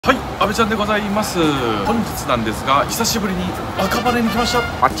べちゃんでございます。本日なんですが、久しぶりに赤羽に来ました。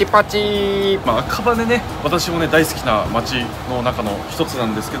パチパチ。赤羽ね、私もね大好きな街の中の一つな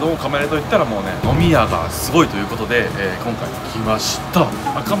んですけども、赤羽といったらもうね飲み屋がすごいということで、今回来ました。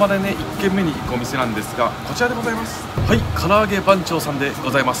赤羽ね1軒目に行くお店なんですが、こちらでございます。はい、唐揚げ番長さんで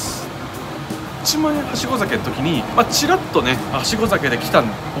ございます。1万円はしご酒の時に、ちらっとねはしご酒で来た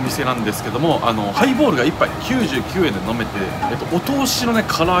お店なんですけども、ハイボールが1杯99円で飲めて、お通しのね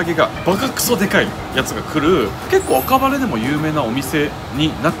唐揚げがバカクソでかいやつが来る、結構赤羽でも有名なお店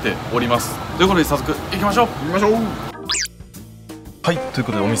になっております。ということで早速行きましょう。はい、という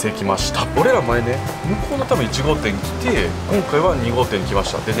ことでお店来ました。俺ら前ね向こうの多分1号店来て、今回は2号店来ま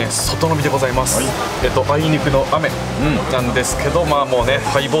した。でね、外飲みでございます。あいにくの雨なんですけど、もうね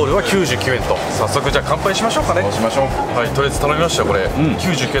ハイボールは99円と、早速じゃあ乾杯しましょうかね。しましょう。はい、とりあえず頼みました。これ、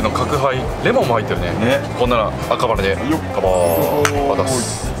99円の角ハイ、レモンも入ってるね。こんなら赤羽でカバー渡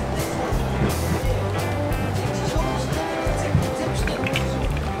す。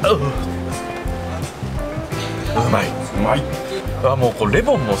うまい。もうこれレ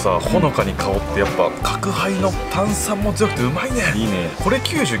モンもさほのかに香って、やっぱ角ハイの炭酸も強くてうまいね。いいね。これ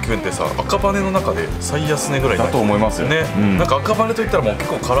99円ってさ、赤羽の中で最安値ぐらいだと思いますよね。なんか赤羽といったらもう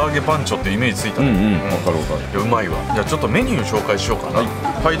結構唐揚げ番長ってイメージついたね。分かる。いやうまいわ。じゃあちょっとメニュー紹介しようかな。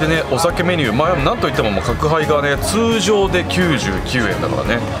はい、でね、お酒メニュー、なんといっても角ハイがね通常で99円だから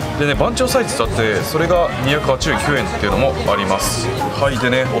ね。でね、番長サイズだってそれが289円っていうのもあります。はい、で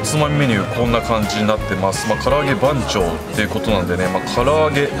ね、おつまみメニューこんな感じになってます。唐揚げ番長っていうことなんでね、唐揚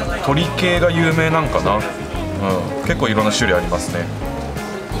げ鶏系が有名なんかな。結構いろんな種類ありますね。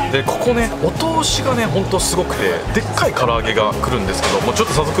でここねお通しがねほんとすごくて、でっかい唐揚げが来るんですけど、もうちょっ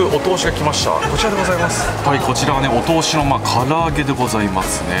と早速お通しが来ました。こちらでございます。はい、こちらはねお通しの唐揚げでございま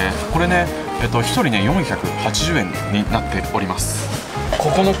すね。これね1人ね480円になっております。こ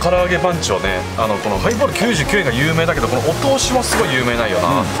この唐揚げ番長ね、このハイボール99円が有名だけど、このお通しもすごい有名なんよ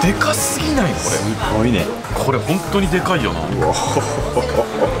な。でかすぎない？これすごいね。これ本当にでかいよな。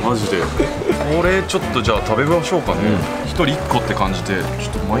マジで。これちょっとじゃあ食べましょうかね。1人1個って感じで、ちょ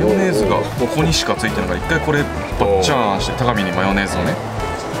っとマヨネーズがここにしかついてないから、一回これバッチャーンして、タガミにマヨネーズをね。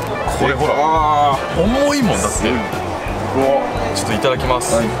これほら重いもんだって。ちょっといただきま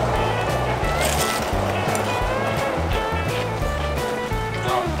す。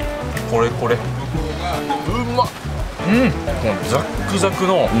これうまっ。ザックザク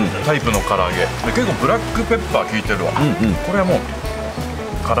のタイプの唐揚げで、結構ブラックペッパー効いてるわ。これはもう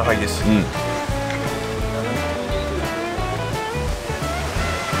唐ハイです。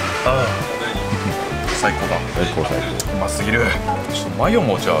最高だ。うますぎる。ちょっとマヨ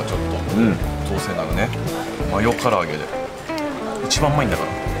もじゃあちょっとどうせならね、マヨ唐揚げで一番うまいんだか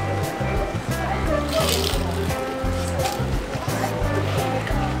ら。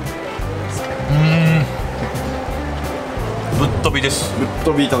ぶっ飛びです。ぶっ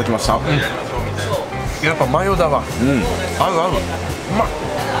飛びいただきました。やっぱマヨだわ。合う。うまっ。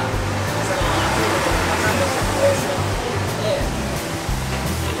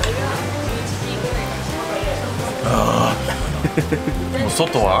もう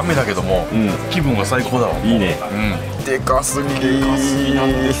外は雨だけども、気分は最高だわ。いいね。でかすぎな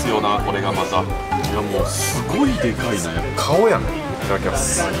んですよな、これがまた。いやもうすごいでかいな。顔やん。いただきま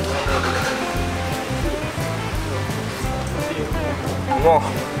す。う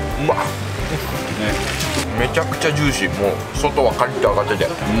まっ。めちゃくちゃジューシー。もう外はカリッと揚がってて、う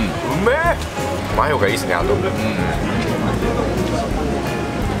めえ。マヨがいいですね。あと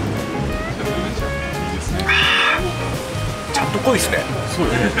ちゃんと濃いですね。そう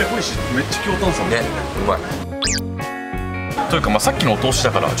よね。濃いしめっちゃ強炭酸ね。うまい。というかさっきのお通し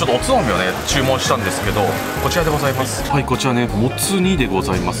だからちょっとおつまみをね注文したんですけど、こちらでございます。はい、こちらねもつ煮でご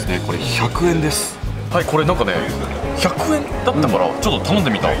ざいますね。これ100円です。はい、これなんかね100円だったからちょっと頼んで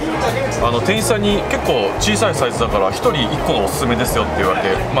みた。店員さんに結構小さいサイズだから1人1個がおすすめですよって言われて、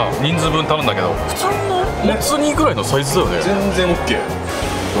人数分頼んだけど、普通のもつ煮ぐらいのサイズだよね。全然 OK。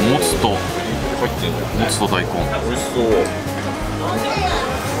 もつと大根美味しそう。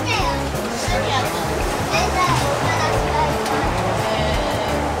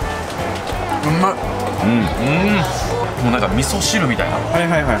うまい。もうなんか味噌汁みたいな。も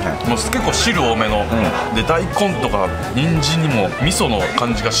う結構汁多めの、で大根とか人参にも味噌の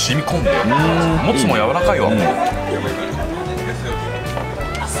感じが染み込んで、もつも柔らかいわ。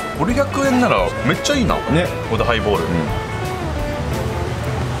これ100円ならめっちゃいいなね。これでハイボール。う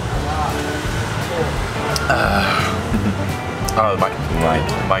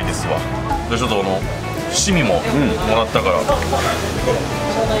まいですわ。でちょっと七味ももらったから、やっぱ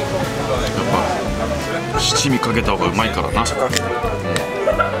七味かけた方がうまいからな。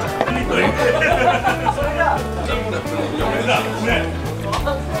う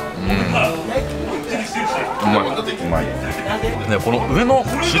まい。うまいね。この上の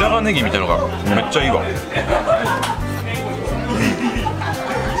白髪ネギみたいなのがめっちゃいいわ。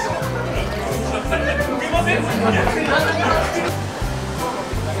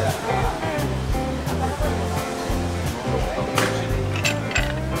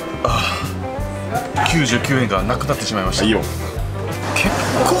99円がなくなってしまいました。いいよ。結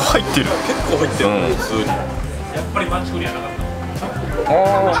構入ってる。結構入ってる。普通に。やっぱりマンチクリアなかった。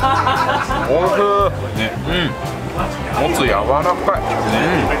おいしいね。もつ柔らかい。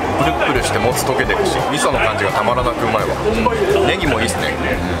プルプルしてもつ溶けてるし、味噌の感じがたまらなくうまいわ。ネギもいいっすね。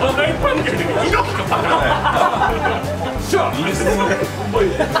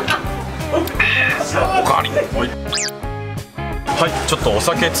おかわり。はい、ちょっとお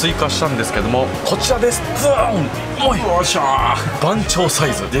酒追加したんですけども、こちらです。ブーン、おい、よっしゃー。番長サ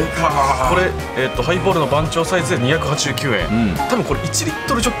イズ。でかー。これ、ハイボールの番長サイズで289円。多分これ1リッ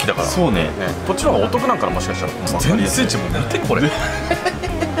トルジョッキだから。そうね。こっちの方がお得なんかな、もしかしたら。全然違う。もう見てこれ。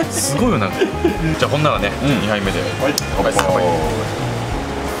すごいよなんか。じゃあほんならね、2杯目で。はい、乾杯。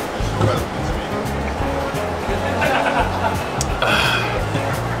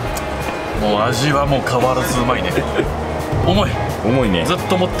もう味はもう変わらずうまいね。重いね。ずっ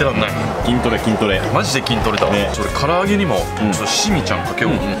と持ってらんない。筋トレマジで筋トレだわ。ちょっと唐揚げにもちょっとしみちゃんかけよ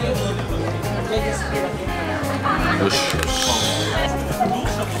う。よしよし。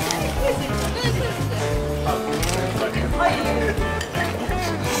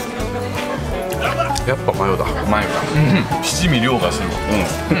やっぱマヨだ。七味量がする。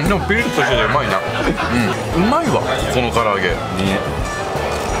でもピリッとしててうまいな。うまいわこの唐揚げね。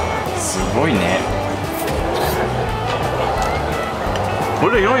すごいね。こ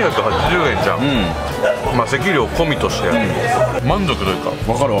れで480円じゃん。まあ席料込みとして満足というか。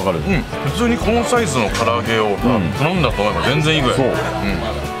わかる。普通にこのサイズの唐揚げを頼んだと思えば全然いいぐらい。そう。で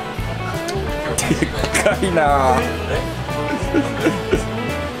っかいな。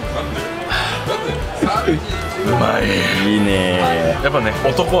うまい。いいね。やっぱね、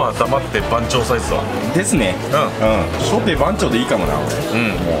男は黙って番長サイズだですね。初手番長でいいかもな。もう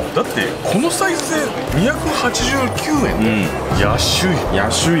だってこのサイズで289円。安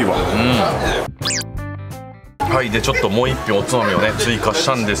いわ。はい、でちょっともう一品おつまみをね追加し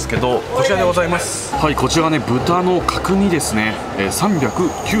たんですけど、こちらでございます。はい、こちらね豚の角煮ですね。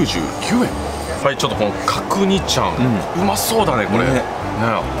399円。はい、ちょっとこの角煮ちゃん、うまそうだねこれ。ね。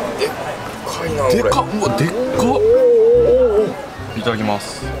でかっ。うわでっかっ。いただきま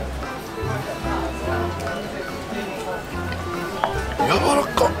す。柔ら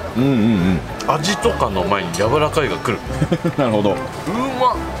かっ。味とかの前に柔らかいが来る。なるほど。う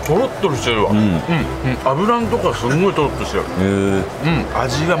まっ。とろっとしてるわ。油んとかすんごいとろっとしてる。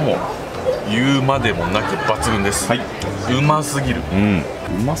味がもう言うまでもなく抜群です。はい、うますぎる。う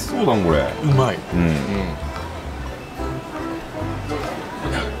まそうだんこれ。うまい。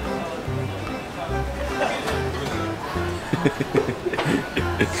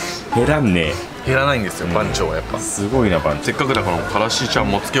減らんね。減らないんですよ番長は。やっぱすごいな番長。せっかくだからからしちゃ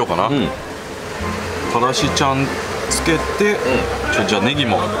んもつけようかな。からしちゃんつけて、じゃあネギ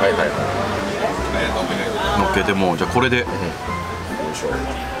ものっけて、もじゃあこれで。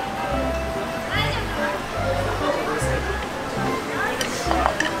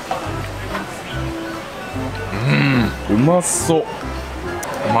うまそう。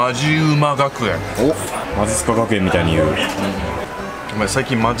マジうま学園。マジスカ学園みたいに言う。お前最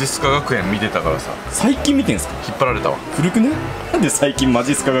近マジスカ学園見てたからさ。最近見てんすか。引っ張られたわ。古くね。なんで最近マ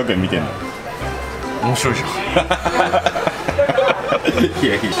ジスカ学園見てんの。面白いじゃん。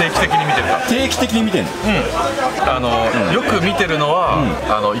定期的に見てるから。定期的に見てんの。よく見てるのは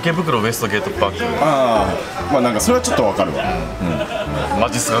池袋ウエストゲートパーク。まあなんかそれはちょっとわかるわ。マ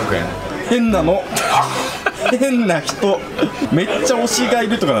ジスカ学園変なの。変な人めっちゃ推しがい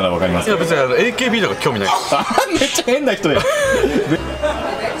るとかならわかります。いや別にAKB とか興味ない。めっちゃ変な人や。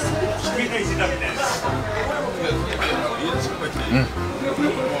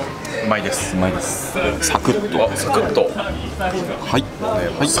うまいです。サクッと。サクッと。はい。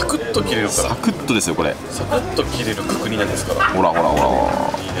サクッと切れるから。サクッとですよこれ。サクッと切れる角煮なんですから。ほら。い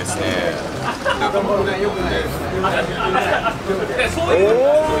いですね。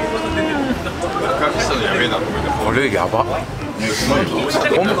これやば。本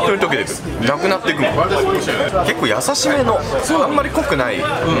当に溶けてくる。なくなっていく。結構優しめの、あんまり濃くない、優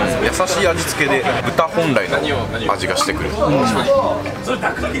しい味付けで豚本来の味がしてくる。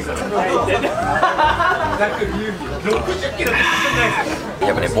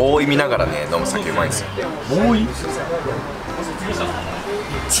やっぱね、ボーイ見ながらね飲む酒うまいんですよ。ボーイ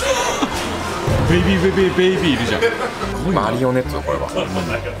ベイビーベイビーベイビーいるじゃん。マリオネットだこれは。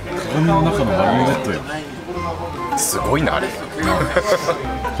鏡の中のマリオネットよ。すごいなあれ。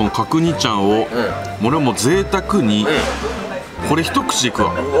この角煮ちゃんを、俺はもう贅沢に、これ一口いく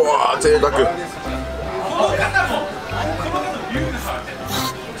わ。うわー贅沢。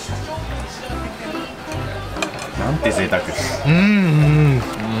なんて贅沢。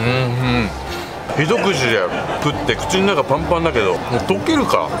一口で食って口の中パンパンだけど、もう溶ける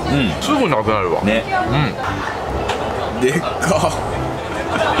から、すぐなくなるわね。でっか。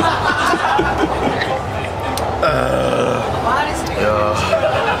いや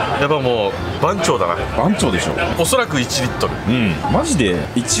やっぱもう番長だな。番長でしょ。おそらく1リットル。マジで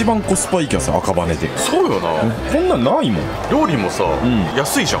一番コスパいい気がする、赤羽で。そうよな。こんなんないもん。料理もさ、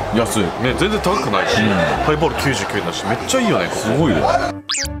安いじゃん。安いね、全然高くないし、ハイボール99円だし、めっちゃいいよね。すごいわ。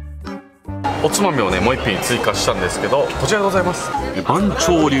おつまみをね、もう一品追加したんですけど、こちらでございます。番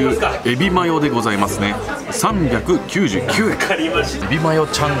長流エビマヨでございますね。399円。エビマヨ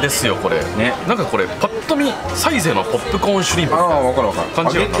ちゃんですよこれね。なんかこれパッと見サイゼのポップコーンシュリンプ。ああ、分かる分かる。感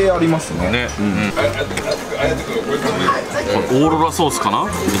じるな。揚げてありますね。ね、オーロラソースかなに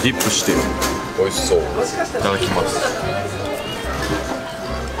ディップして。美味しそう。いただきます。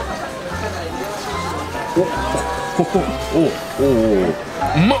おう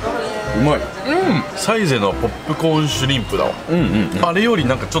まっ。うまい。サイゼのポップコーンシュリンプだわ。あれより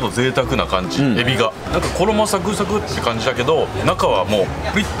なんかちょっと贅沢な感じ。エビがなんか衣サクサクって感じだけど、中はもう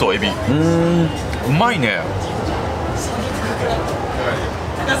プリッとエビ。うまいね。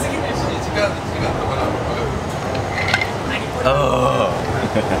ああ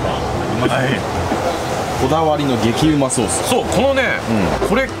うまい。こだわりの激うまソース。そう、このね、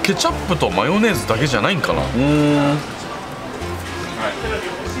これケチャップとマヨネーズだけじゃないんかな。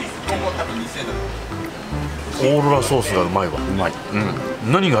オーロラソースがうまいわ。うまい。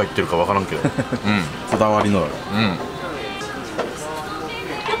何が入ってるかわからんけど。こだわりのだろ。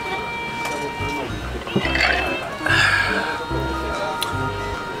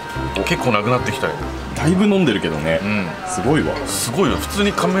結構なくなってきたよ。だいぶ飲んでるけどね。すごいわ。すごいよ。普通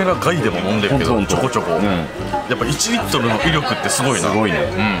にカメラ外でも飲んでるけど、ほんとちょこちょこ。やっぱ1リットルの威力ってすごいな。すごいね。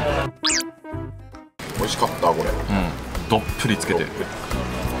美味しかったこれ。どっぷりつけて。う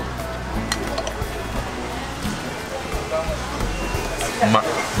まい。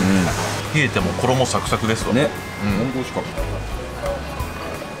冷えても衣サクサクですわ。ね。本当美味しかった。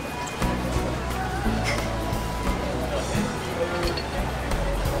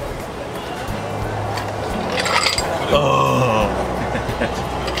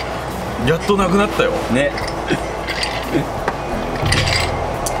やっとなくなったよね。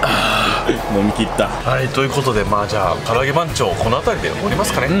飲み切った。はい、ということで、まあじゃあ唐揚げ番長この辺りで終わりま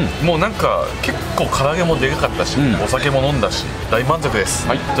すかね。もうなんか結構唐揚げもでかかったし、お酒も飲んだし大満足です。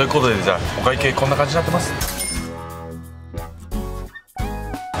ということで、じゃあお会計こんな感じになってます。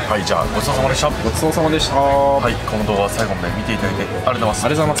はい、じゃあごちそうさまでした。ごちそうさまでした。はい、この動画は最後まで見ていただいてありがとうございます。あ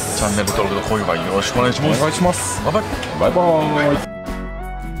りがとうございます。チャンネル登録と高評価よろしくお願いします。お願いします。バイバイ。バイバーイ。